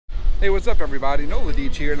Hey, what's up everybody? Nola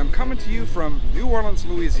Deech here, and I'm coming to you from New Orleans,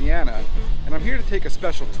 Louisiana, and I'm here to take a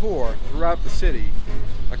special tour throughout the city.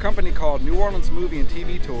 A company called New Orleans Movie and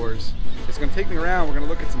TV Tours is going to take me around. We're going to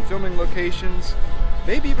look at some filming locations,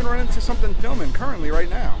 maybe even run into something filming currently right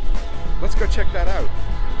now. Let's go check that out.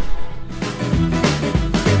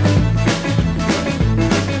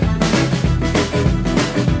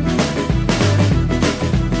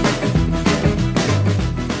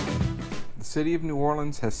 The city of New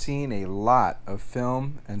Orleans has seen a lot of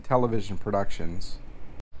film and television productions.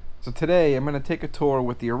 So today I'm going to take a tour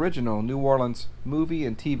with the original New Orleans Movie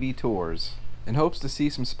and TV Tours in hopes to see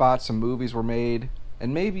some spots some movies were made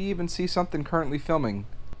and maybe even see something currently filming.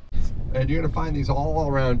 And you're going to find these all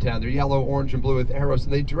around town. They're yellow, orange, and blue with arrows,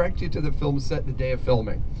 and they direct you to the film set the day of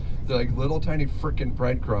filming. They're like little tiny frickin'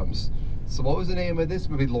 breadcrumbs. So what was the name of this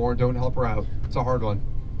movie, Lauren? Don't help her out. It's a hard one.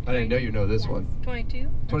 I didn't know you know this one. 22.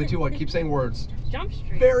 22 what? Keep saying words. Jump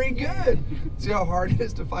Street. Very good. See how hard it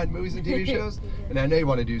is to find movies and TV shows? And I know you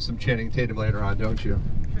want to do some Channing Tatum later on, don't you?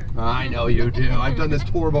 Sure. I know you do. I've done this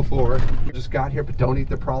tour before. We just got here, but don't eat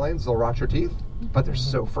the pralines. They'll rot your teeth. But they're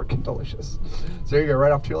so freaking delicious. So there you go,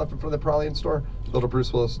 right off to your left in front of the praline store. Little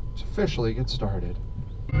Bruce Willis officially gets started.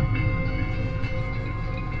 I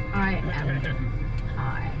am.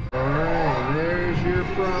 Hi. All right, there's your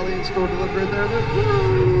praline store delivered there.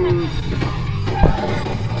 Woo!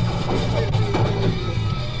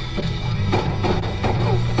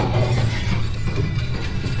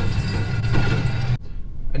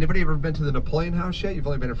 Anybody ever been to the Napoleon House yet? You've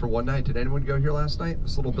only been here for one night. Did anyone go here last night?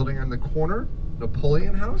 This little building on the corner,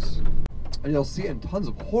 Napoleon House. And you'll see it in tons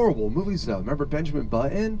of horrible movies though. Remember Benjamin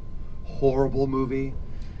Button? Horrible movie.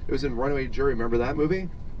 It was in Runaway Jury. Remember that movie?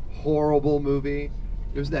 Horrible movie.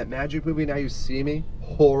 It was that magic movie, Now You See Me.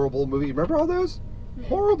 Horrible movie. Remember all those?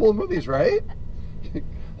 Horrible movies, right?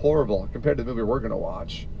 Horrible compared to the movie we're going to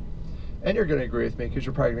watch. And you're going to agree with me because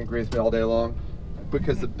you're probably going to agree with me all day long.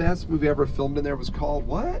 Because the best movie ever filmed in there was called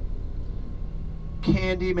what?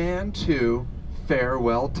 Candyman 2,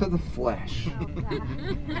 Farewell to the Flesh.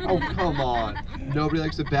 Oh, come on. Nobody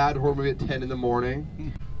likes a bad horror movie at 10 in the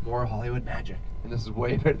morning. More Hollywood magic. And this is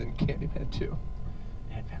way better than Candyman 2.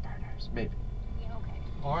 And Vampire Diaries, maybe.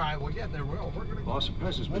 All right, well, yeah, there will. We're gonna Boston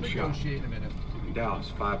Press has been shot. Negotiate in a minute.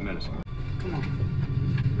 Dallas, 5 minutes. Come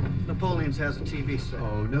on. Napoleon's has a TV set.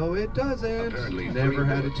 Oh, no, it doesn't. Apparently, never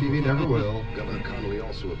had a TV, never will. Governor Connolly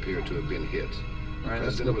also appeared to have been hit. All right,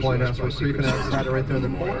 that's the Napoleon House. We're creeping outside it right there in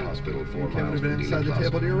the corner. Hospital 4 Kevin miles has been from inside the Dealey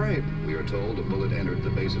table to your right. We are told a bullet entered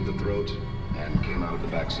the base of the throat and came out of the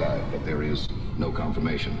backside, but there is no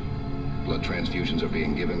confirmation. Blood transfusions are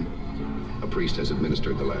being given. A priest has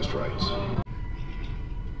administered the last rites.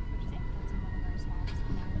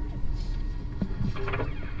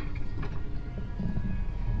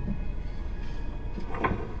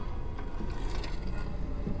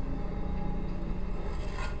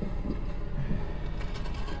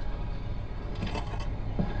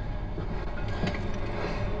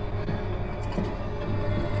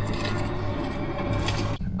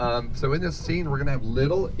 So in this scene, we're gonna have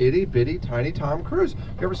little itty bitty tiny Tom Cruise.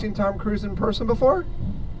 You ever seen Tom Cruise in person before?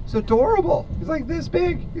 He's adorable. He's like this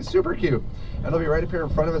big. He's super cute. And he'll be right up here in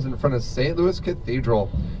front of us in front of St. Louis Cathedral.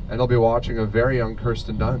 And he'll be watching a very young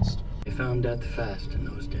Kirsten Dunst. They found death fast in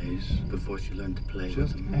those days, before she learned to play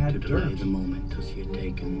Just with them, add to delay dirt. the moment till she had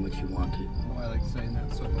taken what she wanted. Oh, I like saying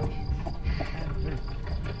that so much.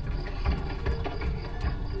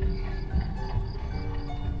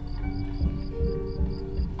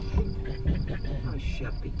 Oh,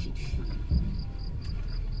 chère petite fille.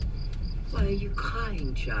 Why are you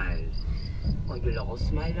crying, child? Oh, you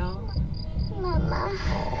lost my love? Mama.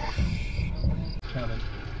 Kevin.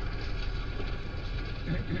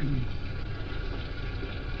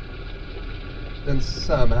 Then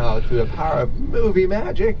somehow, through the power of movie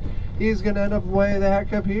magic, he's gonna end up way the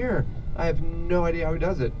heck up here. I have no idea how he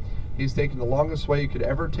does it. He's taking the longest way you could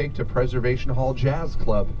ever take to Preservation Hall Jazz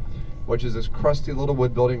Club, which is this crusty little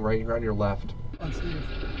wood building right here on your left.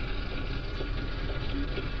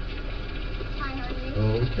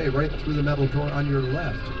 Okay, right through the metal door on your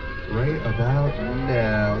left. Right about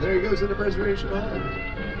now. There he goes into Preservation Hall.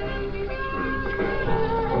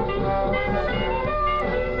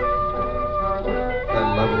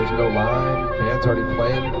 I love it. There's no line. Band's already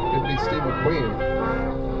playing. Could be Steve McQueen.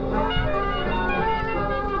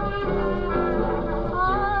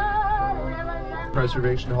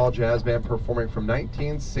 Preservation Hall Jazz Band performing from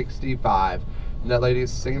 1965. And that lady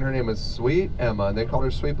singing, her name was Sweet Emma. And they called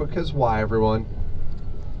her Sweet because why, everyone?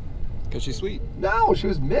 Because she's sweet. No, she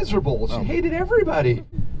was miserable. She hated everybody.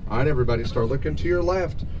 All right, everybody, start looking to your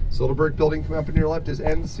left. This little brick building coming up on your left is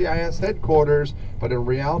NCIS headquarters, but in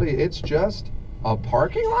reality, it's just a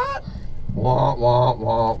parking lot? Wah, wah,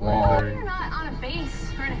 wah, wah. We're not on a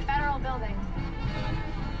base. We're in a federal building.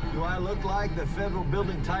 Do I look like the federal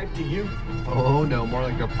building type to you? Oh no, more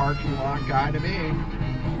like a parking lot guy to me.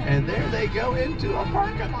 And there they go into a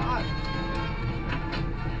parking lot.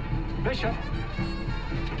 Bishop,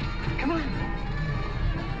 come on.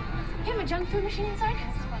 You have a junk food machine inside?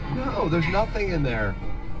 No, there's nothing in there.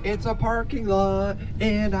 It's a parking lot,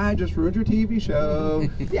 and I just ruined your TV show.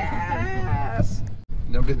 Yes!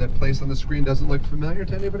 Nobody, that place on the screen doesn't look familiar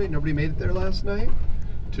to anybody? Nobody made it there last night?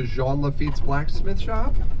 To Jean Lafitte's blacksmith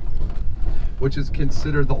shop? Which is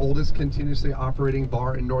considered the oldest continuously operating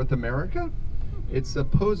bar in North America. It's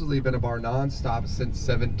supposedly been a bar non-stop since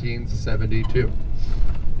 1772.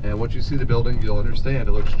 And once you see the building, you'll understand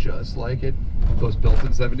it looks just like it was built in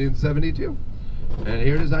 1772. And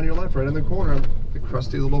here it is on your left, right in the corner, the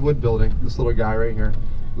crusty little wood building. This little guy right here,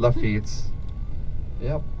 Lafitte's.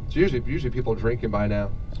 Yep, it's usually people drinking by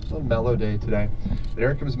now. It's a little mellow day today. And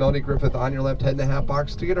here comes Melanie Griffith on your left, head in the hat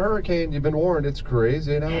box to get a hurricane. You've been warned, it's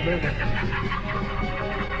crazy in Alabama.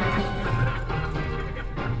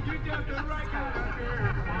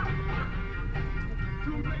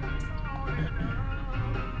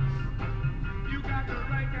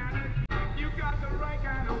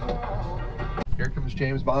 Here comes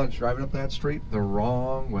James Bond driving up that street the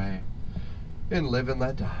wrong way. And live and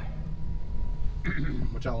let die.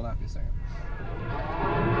 Which I will not be saying.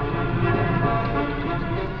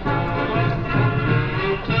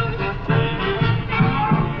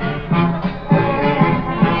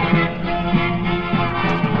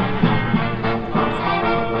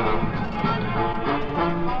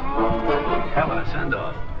 How about a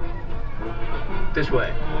send-off? This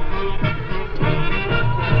way.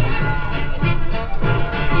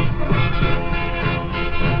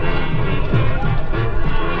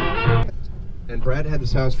 And Brad had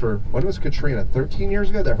this house for, when was Katrina? 13 years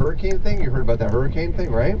ago? The hurricane thing? You heard about that hurricane thing,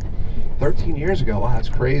 right? 13 years ago. Wow, that's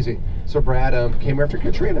crazy. So Brad came after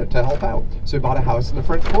Katrina to help out. So he bought a house in the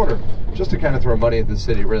French Quarter just to kind of throw money at the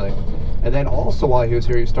city, really. And then also while he was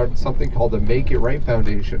here, he started something called the Make It Right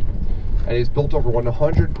Foundation. And he's built over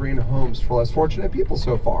 100 green homes for less fortunate people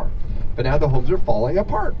so far. But now the homes are falling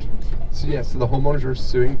apart. So yes, so the homeowners are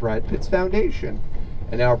suing Brad Pitt's foundation.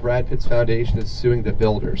 And now Brad Pitt's foundation is suing the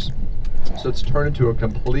builders. So it's turned into a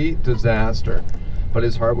complete disaster. But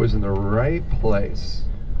his heart was in the right place.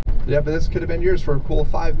 Yeah, but this could have been yours for a cool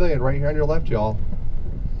 $5 million right here on your left, y'all.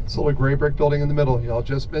 This little gray brick building in the middle, y'all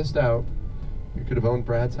just missed out. You could have owned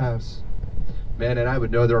Brad's house. Man, and I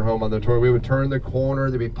would know their home on the tour. We would turn the corner,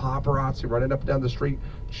 there'd be paparazzi running up and down the street,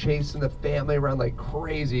 chasing the family around like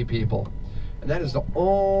crazy people. And that is the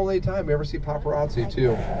only time we ever see paparazzi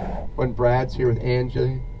too. When Brad's here with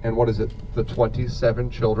Angie and what is it, the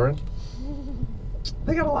 27 children.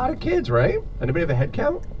 They got a lot of kids, right? Anybody have a head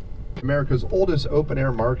count? America's oldest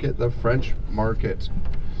open-air market, the French Market.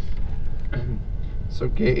 So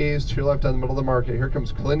gaze to your left on the middle of the market. Here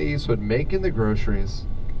comes Clint Eastwood making the groceries.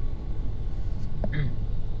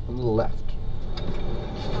 On the left.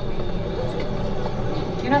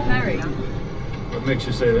 You're not married, huh? What makes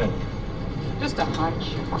you say that? Just a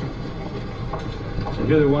hunch. You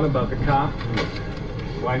hear the one about the cop?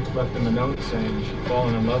 His wife left him a note saying she'd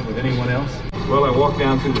fallen in love with anyone else? Well, I walked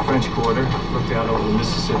down through the French Quarter, looked out over the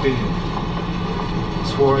Mississippi, and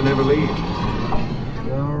swore I'd never leave.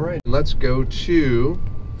 All right, let's go to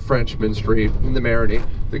Frenchman Street in the Marigny,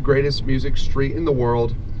 the greatest music street in the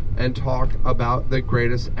world, and talk about the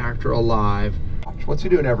greatest actor alive. What's he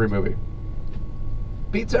do in every movie?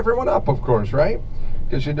 Beats everyone up, of course, right?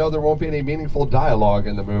 Because you know there won't be any meaningful dialogue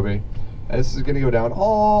in the movie. And this is going to go down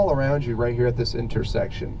all around you right here at this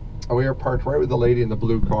intersection. And we are parked right where the lady in the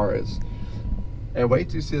blue car is. And wait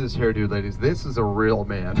till you see this hairdo, ladies. This is a real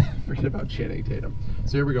man. Forget about Channing Tatum.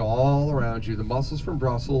 So here we go, all around you. The muscles from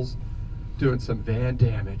Brussels doing some Van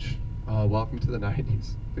damage. Oh, welcome to the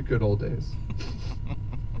 90s. The good old days.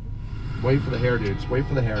 Wait for the hair, dudes. Wait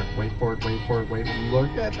for the hair. Wait for it, wait for it, wait.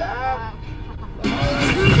 Look at that.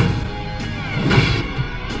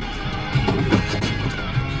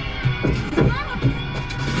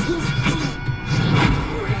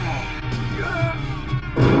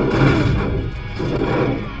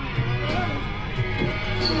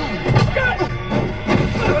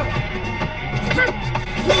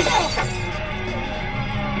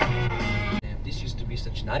 This used to be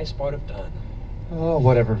such a nice part of town. Oh,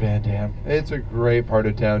 whatever, Van Damme. It's a great part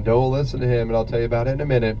of town. Don't listen to him, and I'll tell you about it in a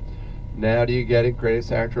minute. Now do you get it?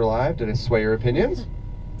 Greatest actor alive? Did I sway your opinions?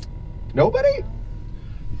 Nobody?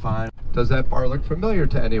 Fine. Does that bar look familiar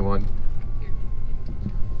to anyone?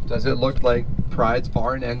 Does it look like Pride's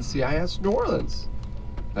Bar in NCIS New Orleans?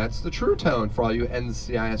 That's the true tone for all you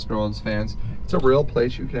NCIS New Orleans fans. It's a real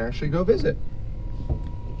place you can actually go visit.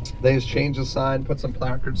 They just change the sign, put some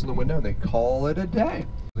placards in the window, and they call it a day.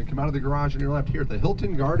 They come out of the garage on your left here at the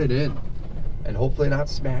Hilton Garden Inn, and hopefully not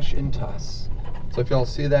smash into us. So if y'all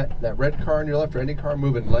see that red car on your left or any car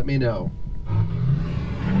moving, let me know.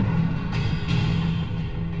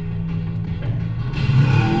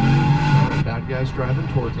 Bad guys driving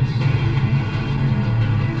towards us. And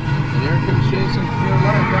here comes Jason from your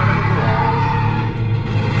left down in the garage.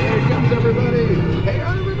 Here comes everybody. Hey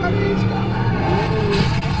on everybody, he's coming.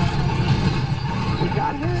 We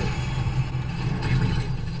got hit.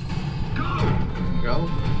 Go.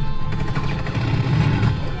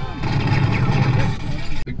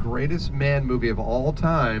 The greatest man movie of all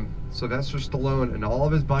time, Sylvester Stallone and all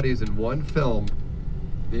of his buddies in one film.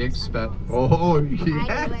 The Expense. Oh, yes.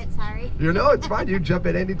 I knew it, sorry. You know, it's fine. You jump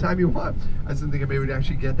in anytime you want. I was thinking maybe we'd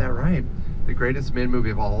actually get that right. The greatest man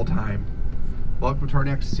movie of all time. Welcome to our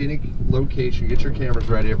next scenic location. Get your cameras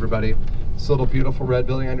ready, everybody. This little beautiful red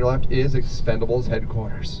building on your left is Expendables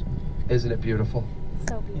headquarters. Isn't it beautiful?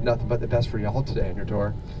 So beautiful. Nothing but the best for y'all today on your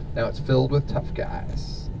tour. Now it's filled with tough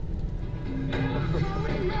guys.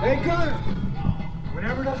 Hey, Gunner!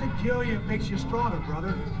 Whatever doesn't kill you, it makes you stronger,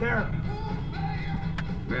 brother. There.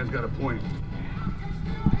 Man's got a point.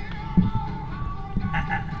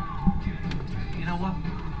 You know what?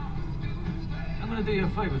 I'm gonna do you a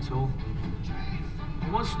favor, Tool. I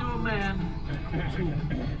once knew a man.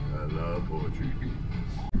 I love poetry.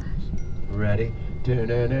 Ready?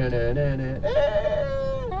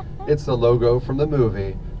 It's the logo from the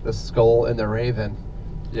movie, The Skull and the Raven.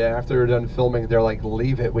 Yeah, after they're done filming, they're like,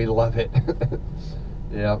 leave it, we love it.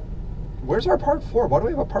 Yeah. Where's our part 4? Why do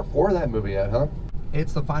we have a part 4 of that movie yet, huh?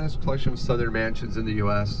 It's the finest collection of southern mansions in the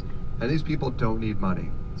U.S., and these people don't need money.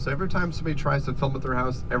 So every time somebody tries to film at their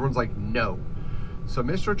house, everyone's like, no. So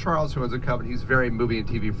Mr. Charles, who owns a Coven, he's very movie and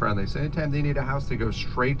TV friendly. So anytime they need a house, they go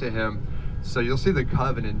straight to him. So you'll see the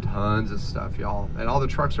Coven in tons of stuff, y'all. And all the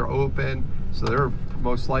trucks are open, so they're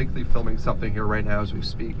most likely filming something here right now as we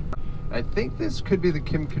speak. I think this could be the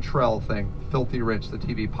Kim Cattrall thing, Filthy Rich, the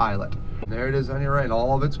TV pilot. And there it is on your right, in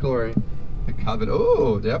all of its glory. The Coven.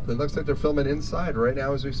 Oh, yep, it looks like they're filming inside right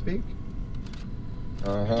now as we speak.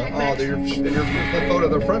 Uh-huh. Oh, your photo,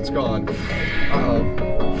 the front's gone. Uh-oh.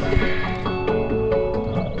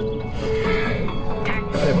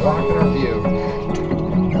 They're blocking our view.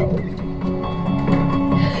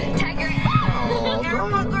 Tiger. Oh,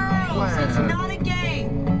 come on, girls. It's not a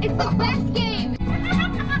game. It's the best game.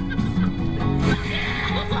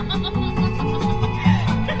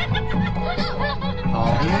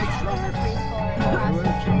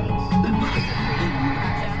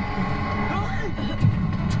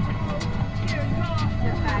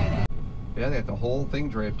 Yeah, they got the whole thing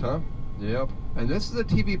draped, huh? Yep. And this is a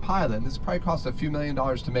TV pilot, and this probably cost a few $1 million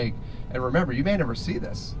to make. And remember, you may never see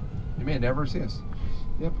this. You may never see this.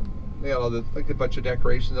 Yep. They got all the, like a bunch of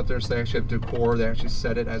decorations up there, so they actually have decor. They actually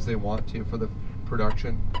set it as they want to for the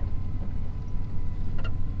production.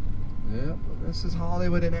 Yep. This is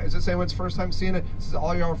Hollywood. Is this anyone's first time seeing it? This is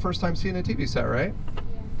all your first time seeing a TV set, right?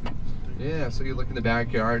 Yeah, so you look in the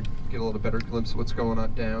backyard, get a little better glimpse of what's going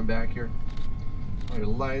on down back here. All your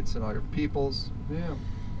lights and all your peoples. Yeah.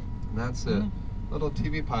 And that's it. Little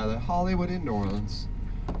TV pilot. Hollywood in New Orleans.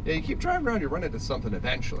 Yeah, you keep driving around, you run into something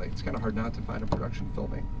eventually. It's kind of hard not to find a production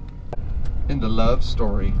filming. In the love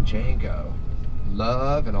story, Django.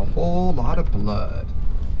 Love and a whole lot of blood.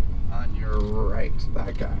 On your right,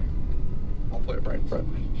 that guy. I'll play it right in front.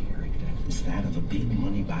 Is that of a big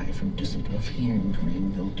money buyer from Dusseldorf here in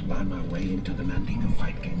Greenville to buy my way into the Mandingo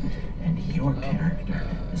fight game. And your character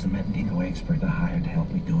is a Mandingo expert I hired to help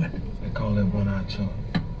me do it. They call it one-eyed Chum.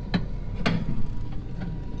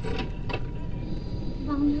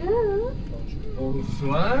 Bonjour.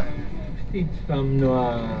 Bonsoir, petite femme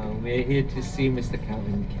noire. We're here to see Mr.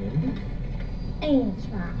 Calvin Kim.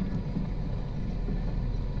 Angela.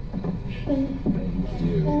 Thank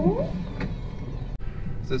you.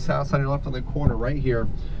 This house on your left on the corner right here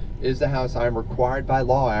is the house I'm required by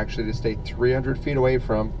law actually to stay 300 feet away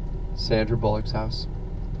from. Sandra Bullock's house.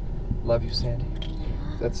 Love you, Sandy.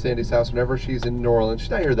 That's Sandy's house whenever she's in New Orleans.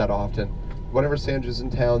 She's not here that often. Whenever Sandra's in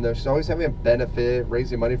town though, she's always having a benefit,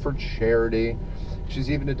 raising money for charity. She's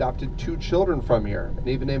even adopted 2 children from here and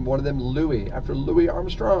even named one of them Louis after Louis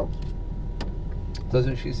Armstrong.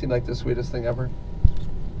 Doesn't she seem like the sweetest thing ever?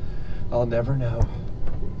 I'll never know.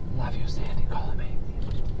 Love you, Sandy. Call me.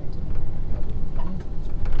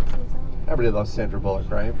 Everybody loves Sandra Bullock,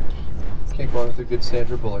 right? Can't go wrong with a good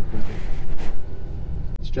Sandra Bullock movie.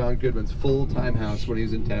 It's John Goodman's full-time house when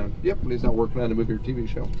he's in town. Yep, when he's not working on a movie or TV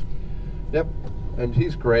show. Yep, and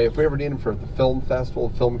he's great. If we ever need him for the film festival,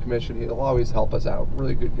 film commission, he'll always help us out.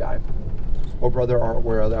 Really good guy. Oh, Brother Art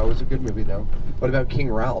Where, that was a good movie, though. What about King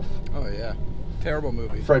Ralph? Oh, yeah. Terrible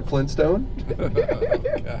movie. Fred Flintstone? Oh,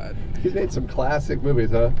 God. He's made some classic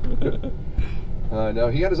movies, huh? No,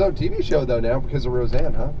 he got his own TV show, though, now because of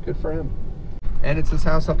Roseanne, huh? Good for him. And it's this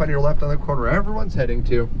house up on your left on the corner everyone's heading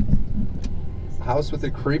to. House with the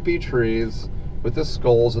creepy trees, with the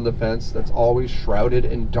skulls in the fence that's always shrouded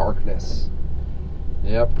in darkness.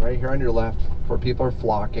 Yep, right here on your left, where people are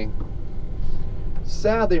flocking.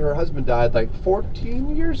 Sadly, her husband died like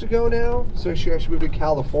 14 years ago now, so she actually moved to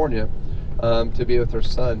California to be with her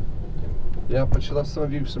son. Yep, but she left some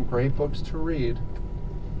of you some great books to read.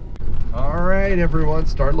 All right, everyone,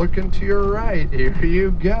 start looking to your right. Here you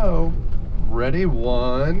go. Ready?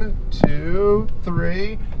 1, 2,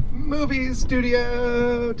 3. Movie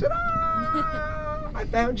studio! Ta-da! I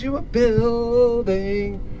found you a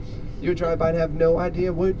building. You would drive by and have no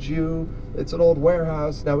idea, would you? It's an old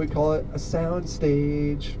warehouse. Now we call it a sound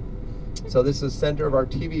stage. So this is the center of our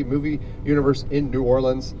TV movie universe in New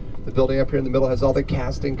Orleans. The building up here in the middle has all the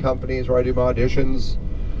casting companies where I do my auditions.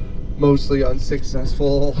 Mostly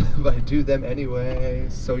unsuccessful, but I do them anyway.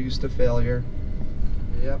 So used to failure.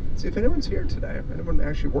 Yep. See if anyone's here today. Anyone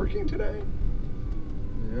actually working today?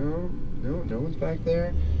 No one's back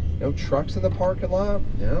there. No trucks in the parking lot.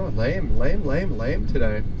 No, lame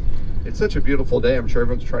today. It's such a beautiful day. I'm sure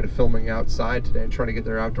everyone's trying to filming outside today and trying to get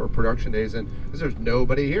their outdoor production days in because there's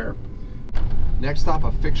nobody here. Next stop,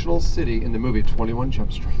 a fictional city in the movie 21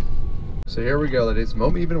 Jump Street. So here we go, ladies.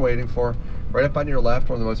 Moment you've been waiting for. Right up on your left,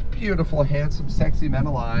 one of the most beautiful, handsome, sexy men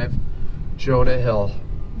alive, Jonah Hill.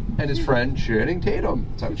 And his friend Channing Tatum.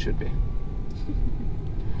 That's how it should be.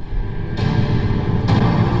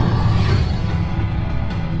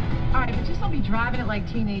 Alright, but just don't be driving it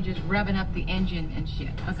like teenagers, revving up the engine and shit,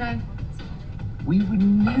 okay? We would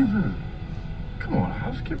never. Come on,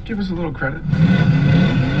 House, give us a little credit.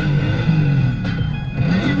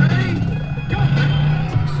 You ready? Go!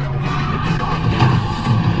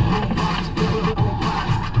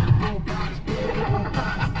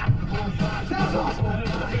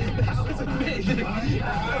 That was amazing.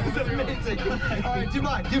 All right, do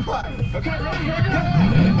mine. Okay, ready?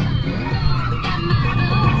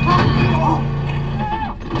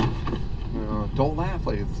 Don't laugh,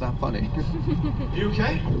 ladies. It's not funny. You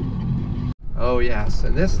okay? Oh, yes.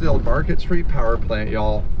 And this is the old Market Street power plant,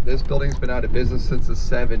 y'all. This building's been out of business since the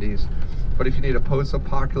 70s. But if you need a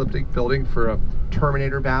post-apocalyptic building for a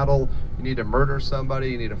Terminator battle, you need to murder somebody,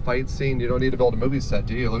 you need a fight scene, you don't need to build a movie set,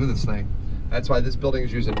 do you? Look at this thing. That's why this building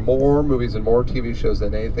is using more movies and more TV shows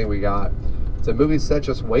than anything we got. It's a movie set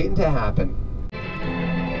just waiting to happen.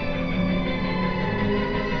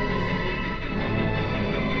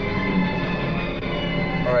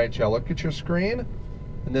 All right, y'all, look at your screen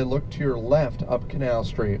and then look to your left up Canal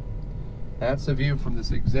Street. That's the view from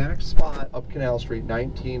this exact spot up Canal Street,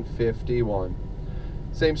 1951.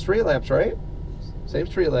 Same street lamps, right? Same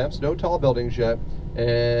street lamps, no tall buildings yet,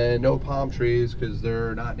 and no palm trees because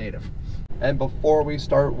they're not native. And before we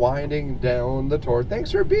start winding down the tour,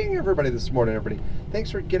 thanks for being here, everybody, this morning, everybody. Thanks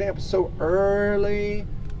for getting up so early,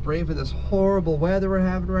 braving this horrible weather we're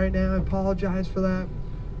having right now. I apologize for that.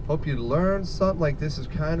 Hope you learned something. Like, this is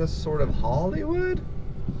kind of sort of Hollywood.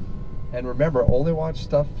 And remember, only watch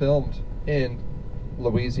stuff filmed in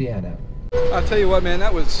Louisiana. I'll tell you what, man,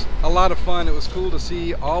 that was a lot of fun. It was cool to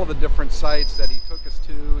see all the different sites that he took us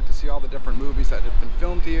to see all the different movies that have been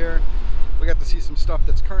filmed here. We got to see some stuff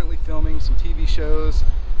that's currently filming, some TV shows.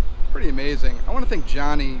 Pretty amazing. I want to thank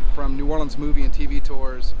Johnny from New Orleans Movie and TV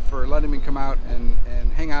Tours for letting me come out and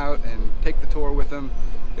hang out and take the tour with him.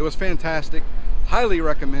 It was fantastic. Highly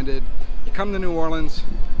recommended. You come to New Orleans,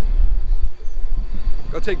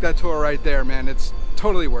 go take that tour right there, man. It's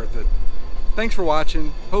totally worth it. Thanks for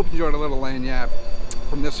watching. Hope you enjoyed a little lane yap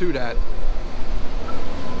from this Who Dat.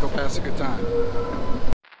 Go pass a good time.